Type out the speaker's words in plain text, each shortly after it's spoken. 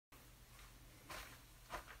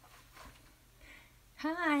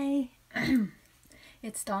Hi,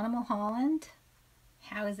 it's Donna Mulholland.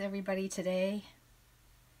 How is everybody today?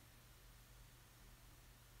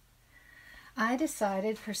 I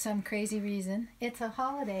decided for some crazy reason, it's a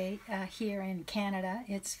holiday here in Canada.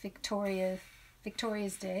 It's Victoria's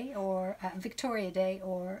Day or Victoria Day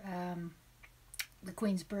or the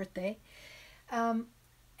Queen's birthday. Um,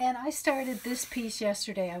 and I started this piece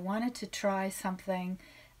yesterday. I wanted to try something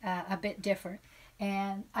a bit different.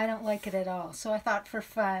 And I don't like it at all. So I thought for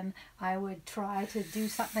fun I would try to do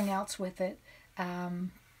something else with it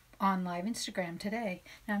on live Instagram today.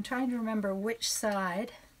 Now I'm trying to remember which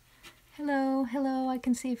side. Hello, hello, I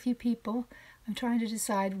can see a few people. I'm trying to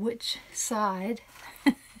decide which side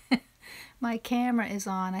my camera is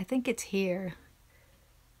on. I think it's here.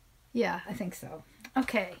 Yeah, I think so.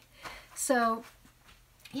 Okay, so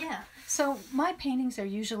yeah, so my paintings are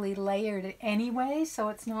usually layered anyway, so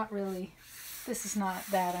it's not really, this is not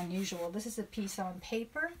that unusual. This is a piece on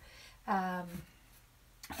paper,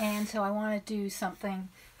 and so I want to do something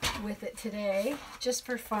with it today, just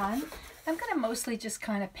for fun. I'm going to mostly just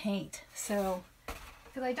kind of paint, so,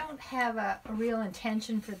 because I don't have a real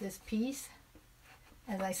intention for this piece,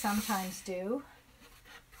 as I sometimes do.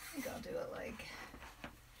 I think I'll do it like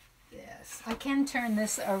this. I can turn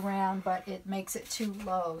this around, but it makes it too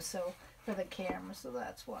low so for the camera, so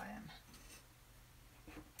that's why I'm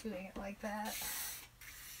doing it like that.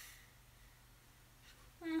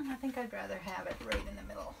 I think I'd rather have it right in the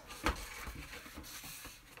middle.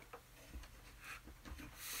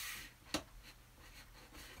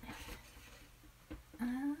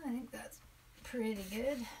 I think that's pretty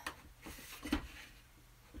good.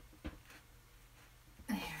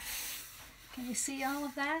 There. Can you see all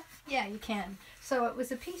of that? Yeah, you can. So it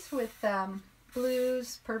was a piece with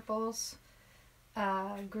blues, purples,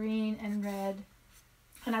 green, and red.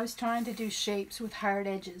 And I was trying to do shapes with hard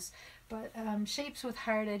edges, but shapes with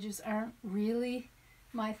hard edges aren't really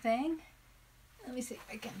my thing. Let me see if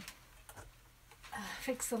I can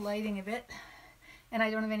fix the lighting a bit. And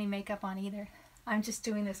I don't have any makeup on either. I'm just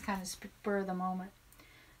doing this kind of spur of the moment.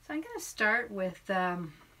 So I'm going to start with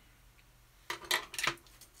some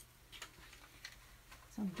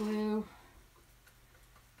blue.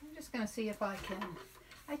 I'm just going to see if I can.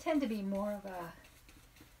 I tend to be more of a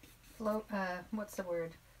what's the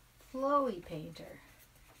word? Flowy painter.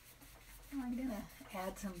 I'm going to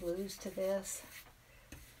add some blues to this.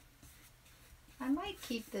 I might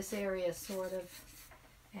keep this area sort of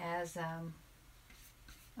as a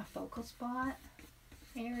focal spot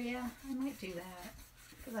area. I might do that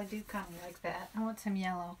because I do kind of like that. I want some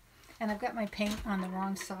yellow. And I've got my paint on the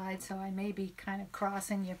wrong side, so I may be kind of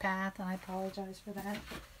crossing your path, and I apologize for that.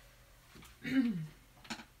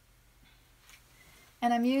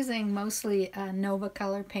 And I'm using mostly Nova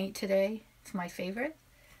color paint today. It's my favorite.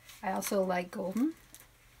 I also like golden.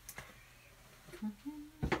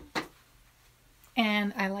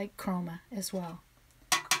 And I like chroma as well.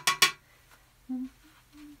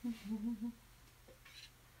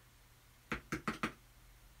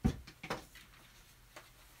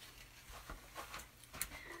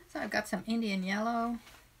 So I've got some Indian yellow,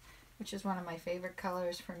 which is one of my favorite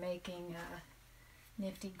colors for making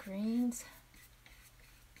nifty greens.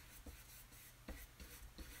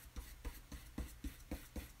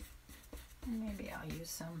 Maybe I'll use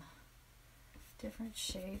some different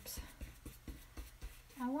shapes.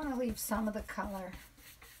 I want to leave some of the color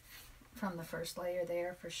from the first layer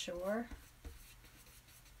there for sure.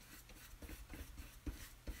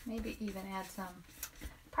 Maybe even add some.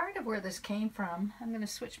 Part of where this came from, I'm going to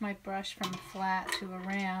switch my brush from flat to a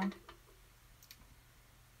round,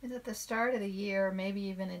 is at the start of the year, maybe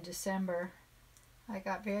even in December, I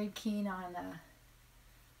got very keen on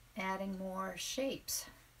adding more shapes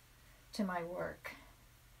to my work.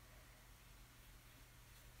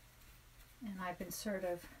 And I've been sort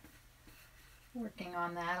of working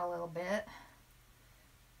on that a little bit.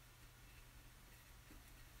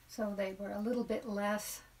 So they were a little bit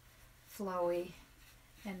less flowy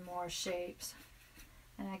and more shapes.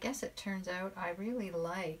 And I guess it turns out I really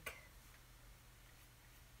like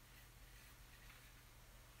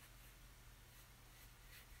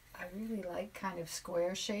kind of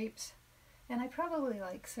square shapes. And I probably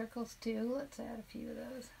like circles too. Let's add a few of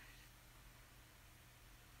those.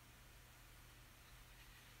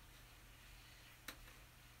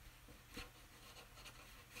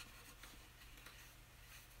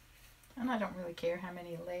 And I don't really care how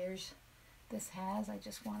many layers this has. I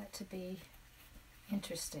just want it to be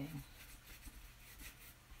interesting.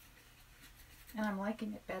 And I'm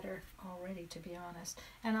liking it better already, to be honest.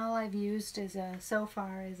 And all I've used is so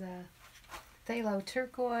far is a phthalo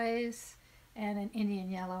turquoise and an Indian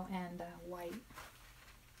yellow and white.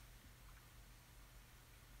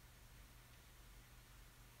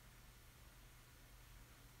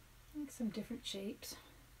 some different shapes.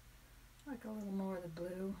 I like a little more of the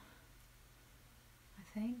blue,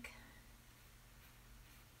 I think.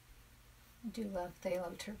 I do love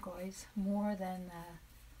phthalo turquoise more than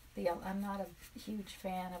I'm not a huge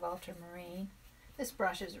fan of ultramarine. This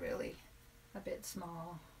brush is really a bit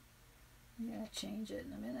small. I'm going to change it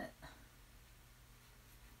in a minute.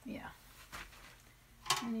 Yeah.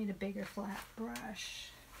 I need a bigger flat brush.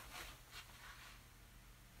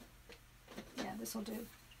 Yeah, this will do.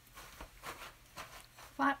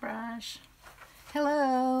 Flat brush.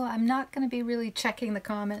 Hello. I'm not going to be really checking the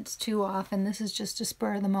comments too often. This is just a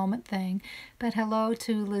spur of the moment thing. But hello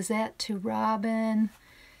to Lizette, to Robin,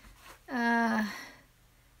 and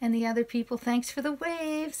the other people. Thanks for the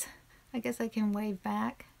waves. I guess I can wave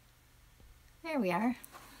back. There we are.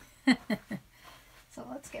 So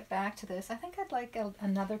let's get back to this. I think I'd like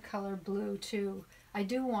another color blue too. I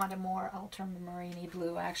do want a more ultramarine-y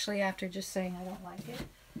blue actually, after just saying I don't like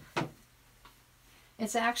it.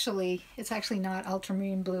 It's actually not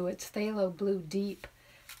ultramarine blue. It's phthalo blue deep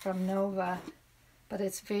from Nova, but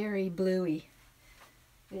it's very bluey.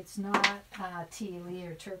 It's not tealy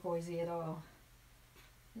or turquoisey at all.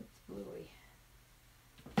 It's bluey.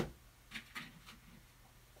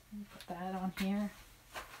 Put that on here.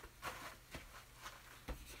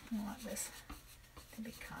 I want this to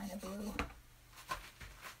be kind of blue.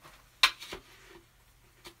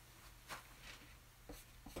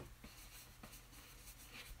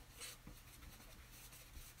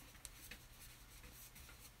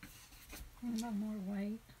 A little more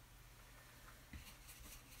white.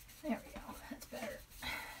 There we go. That's better.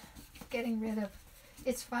 Getting rid of...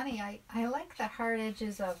 It's funny, I like the hard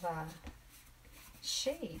edges of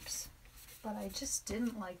shapes, but I just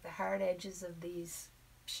didn't like the hard edges of these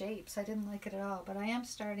shapes. I didn't like it at all, but I am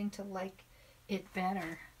starting to like it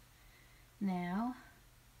better now.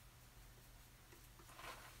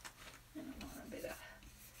 And I want a bit of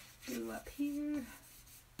blue up here.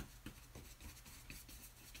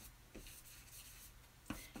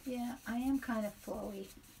 Yeah, I am kind of flowy,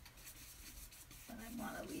 but I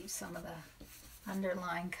want to leave some of the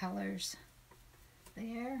underlying colors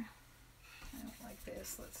there. I don't like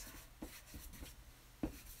this. Let's...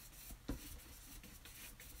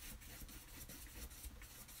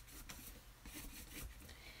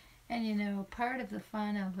 And you know, part of the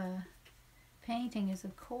fun of painting is,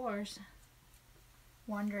 of course,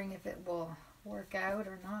 wondering if it will work out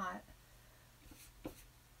or not.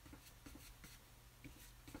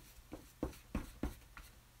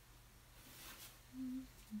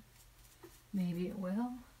 Maybe it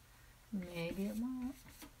will, maybe it won't.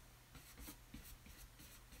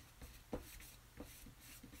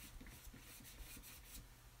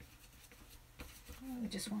 I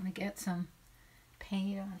just want to get some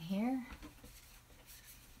paint on here.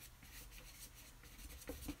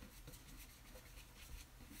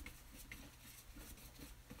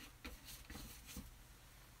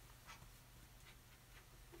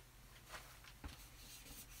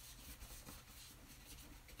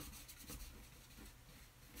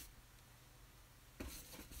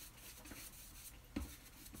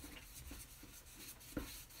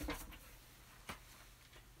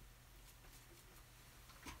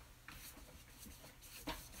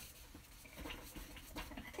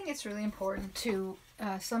 It's really important to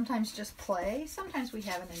sometimes just play. Sometimes we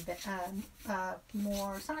have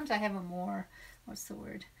sometimes I have a more, what's the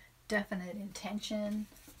word, definite intention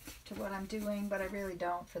to what I'm doing, but I really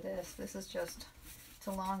don't for this. This is just, it's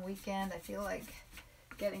a long weekend. I feel like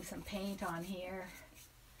getting some paint on here.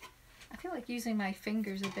 I feel like using my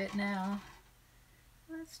fingers a bit now.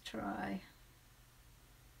 Let's try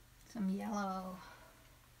some yellow.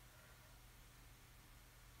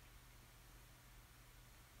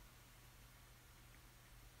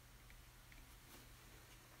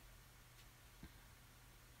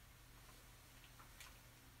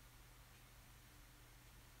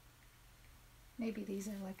 Maybe these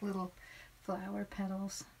are like little flower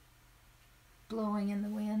petals blowing in the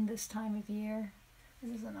wind this time of year.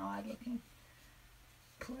 This is an odd looking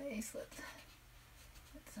place. Let's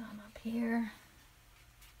put some up here.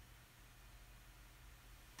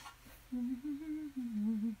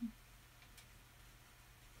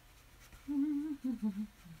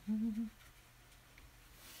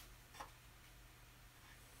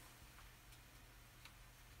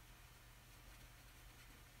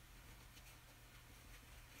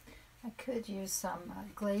 I could use some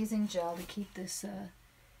glazing gel to keep this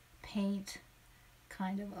paint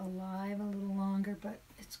kind of alive a little longer, but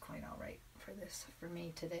it's quite all right for this. For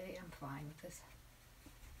me today, I'm fine with this.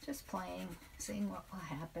 Just playing, seeing what will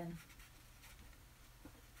happen.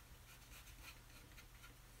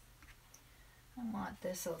 I want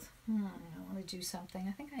this, I want to do something.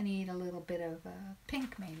 I think I need a little bit of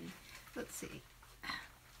pink maybe. Let's see.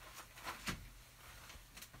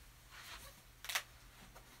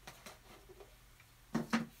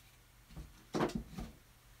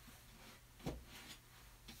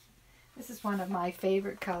 This is one of my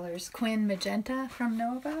favorite colors, Quin Magenta from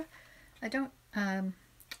Nova. I don't,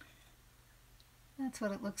 that's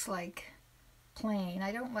what it looks like plain.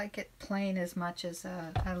 I don't like it plain as much as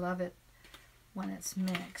I love it when it's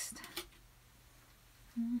mixed.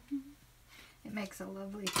 It makes a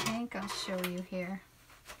lovely pink. I'll show you here.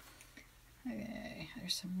 Okay,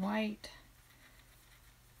 there's some white.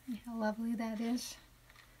 See how lovely that is?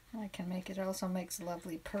 I can make it, also makes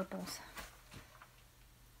lovely purples.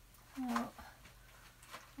 Well,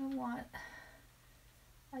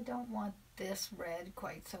 I don't want this red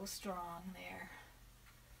quite so strong there.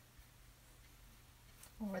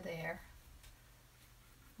 Or there.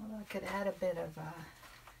 Well, I could add a bit of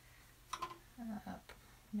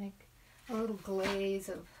make a little glaze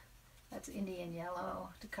of, that's Indian yellow,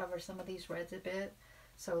 to cover some of these reds a bit,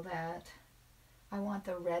 so that I want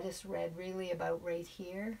the reddest red really about right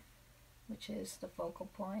here, which is the focal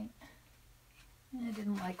point. And I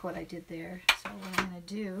didn't like what I did there, so what I'm going to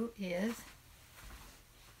do is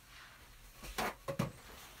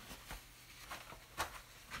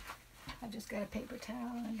I just got a paper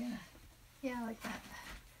towel and I'm going to, yeah, like that.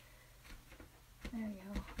 There you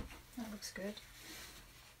go. That looks good.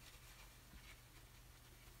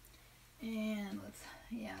 And let's,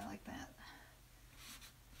 yeah, like that.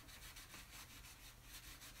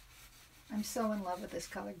 I'm so in love with this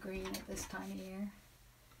color green at this time of year.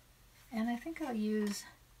 And I think I'll use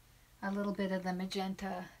a little bit of the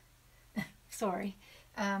magenta. Sorry.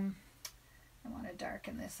 I want to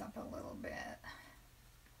darken this up a little bit.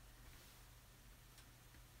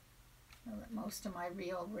 So that most of my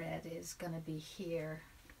real red is going to be here.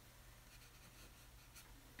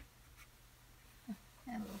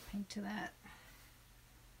 Add a little pink to that.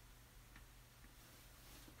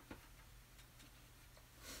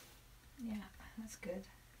 Yeah, that's good.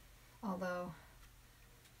 Although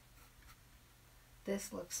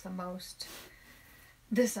this looks the most,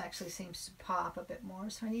 this actually seems to pop a bit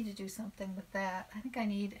more, so I need to do something with that. I think I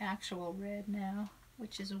need actual red now,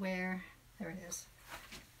 which is where, there it is.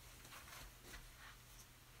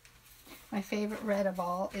 My favorite red of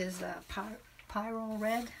all is Pyrrole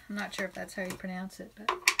red. I'm not sure if that's how you pronounce it, but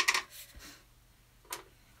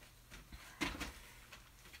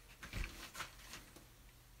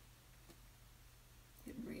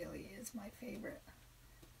it really is my favorite.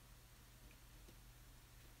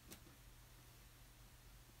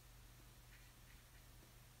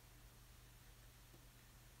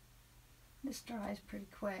 This dries pretty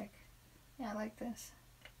quick. Yeah, I like this.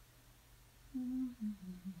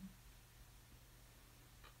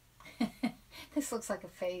 This looks like a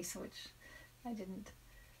face, which I didn't.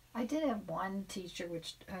 I did have one teacher,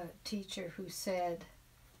 who said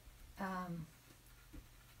that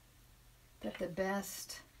the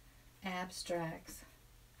best abstracts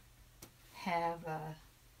have you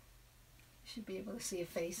should be able to see a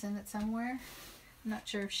face in it somewhere. I'm not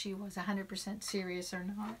sure if she was 100% serious or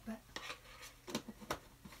not, but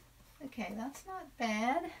okay, that's not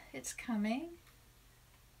bad. It's coming.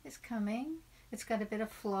 It's coming. It's got a bit of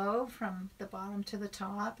flow from the bottom to the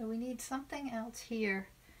top, and we need something else here.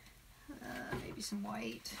 Maybe some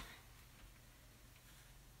white.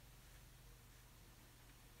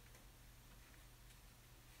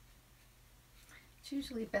 It's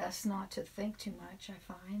usually best not to think too much, I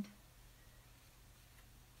find.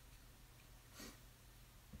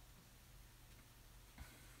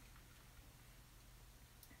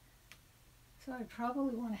 So I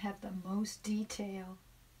probably want to have the most detail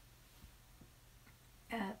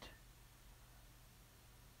at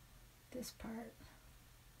this part.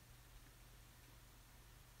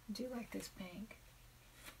 I do like this pink.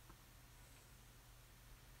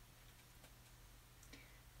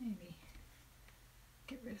 Maybe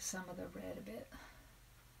get rid of some of the red a bit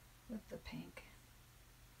with the pink.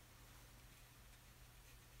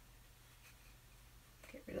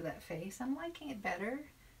 Get rid of that face. I'm liking it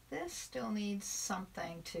better. This still needs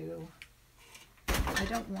something to, I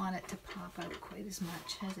don't want it to pop out quite as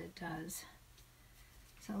much as it does.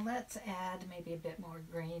 So let's add maybe a bit more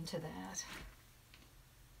green to that.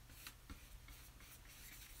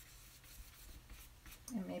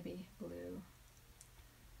 And maybe blue.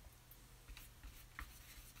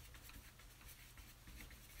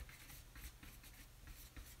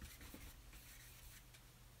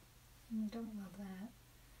 I don't love that.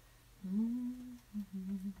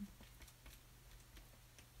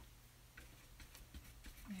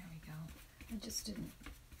 There we go. I just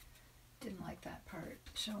didn't like that part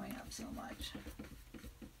showing up so much.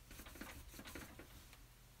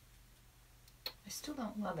 I still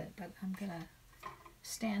don't love it, but I'm gonna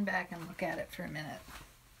stand back and look at it for a minute.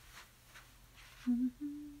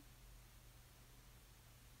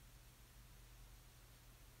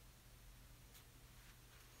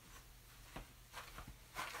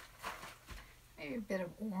 Maybe a bit of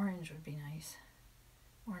orange would be nice,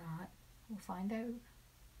 or not. We'll find out.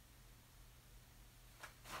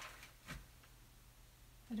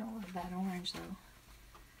 I don't love that orange though.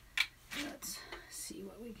 Let's see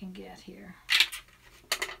what we can get here.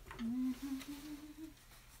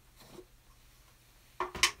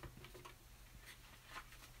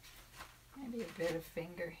 Maybe a bit of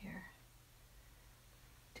finger here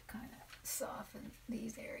to kind of soften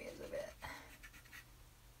these areas a bit.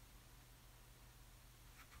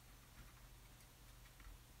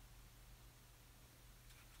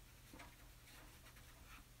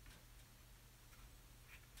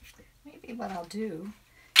 Maybe what I'll do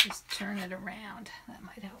is turn it around. That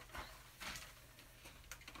might help.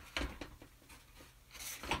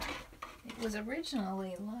 It was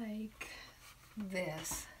originally like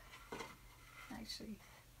this. Actually,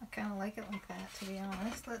 I kind of like it like that, to be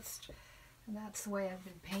honest. That's the way I've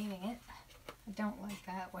been painting it. I don't like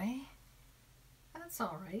that way. That's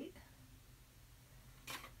all right.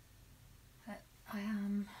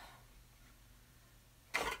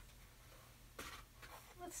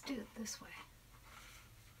 Let's do it this way.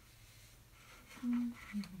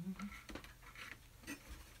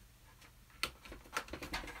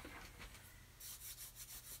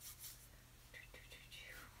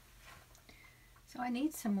 So I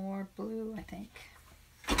need some more blue, I think.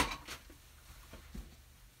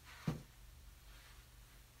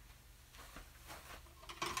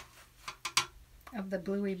 Of the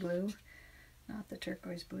bluey blue, not the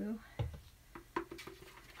turquoise blue.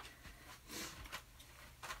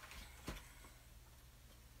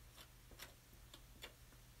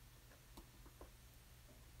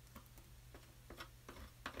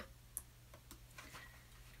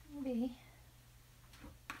 Maybe.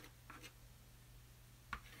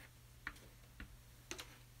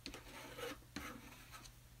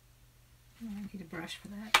 I need a brush for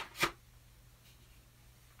that.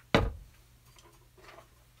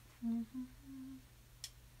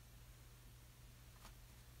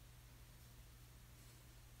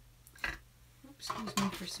 Oops, excuse me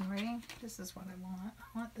for snorting. This is what I want.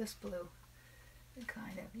 I want this blue.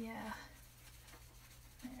 Kind of, yeah.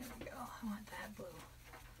 There we go. I want that blue.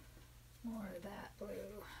 More of that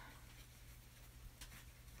blue.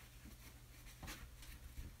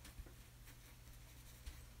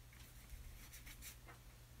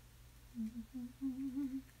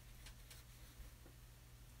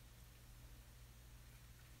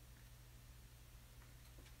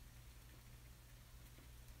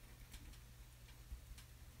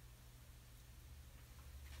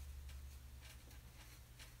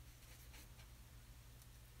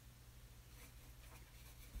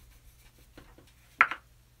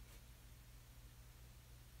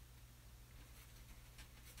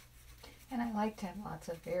 And I like to have lots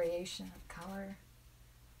of variation of color.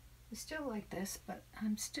 I still like this, but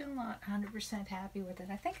I'm still not 100% happy with it.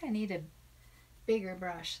 I think I need a bigger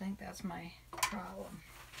brush. I think that's my problem.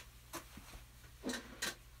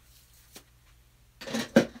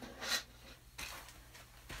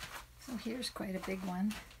 So here's quite a big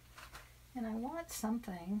one. And I want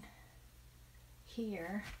something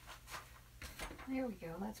here. There we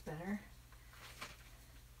go, that's better.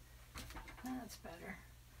 That's better.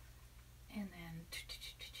 And then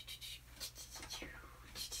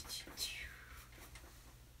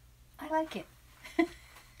I like it.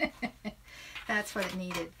 That's what it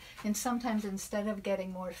needed. And sometimes instead of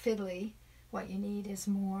getting more fiddly, what you need is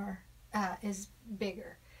more, is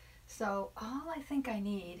bigger. So all I think I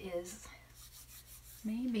need is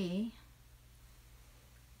maybe,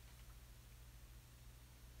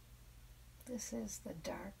 this is the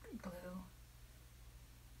dark blue.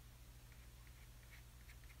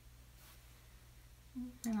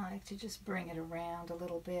 And I like to just bring it around a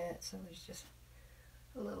little bit, so there's just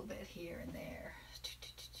a little bit here and there.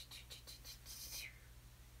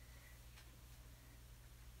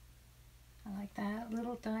 I like that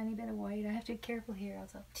little tiny bit of white. I have to be careful here,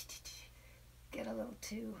 else I'll get a little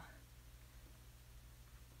too.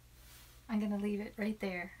 I'm going to leave it right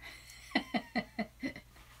there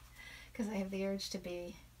because I have the urge to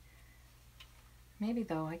be. Maybe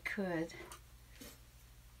though I could.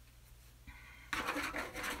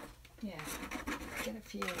 Yeah, get a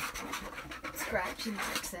few scratchy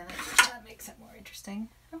marks in it. That makes it more interesting.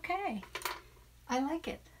 Okay, I like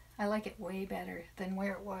it. I like it way better than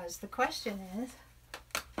where it was. The question is,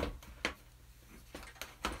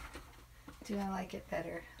 do I like it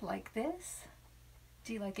better like this?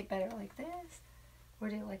 Do you like it better like this? Or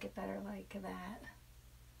do you like it better like that?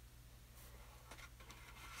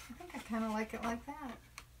 I think I kind of like it like that.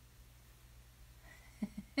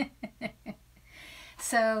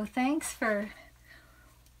 So thanks for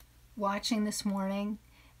watching this morning.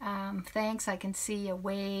 Thanks, I can see a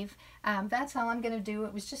wave. That's all I'm going to do.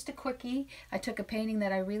 It was just a quickie. I took a painting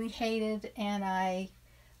that I really hated and I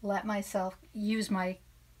let myself use my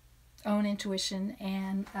own intuition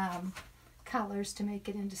and colors to make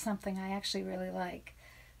it into something I actually really like.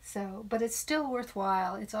 So, but it's still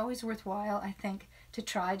worthwhile. It's always worthwhile, I think, to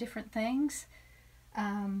try different things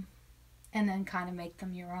and then kind of make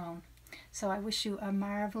them your own. So I wish you a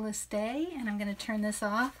marvelous day, and I'm going to turn this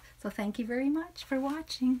off. So thank you very much for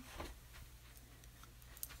watching.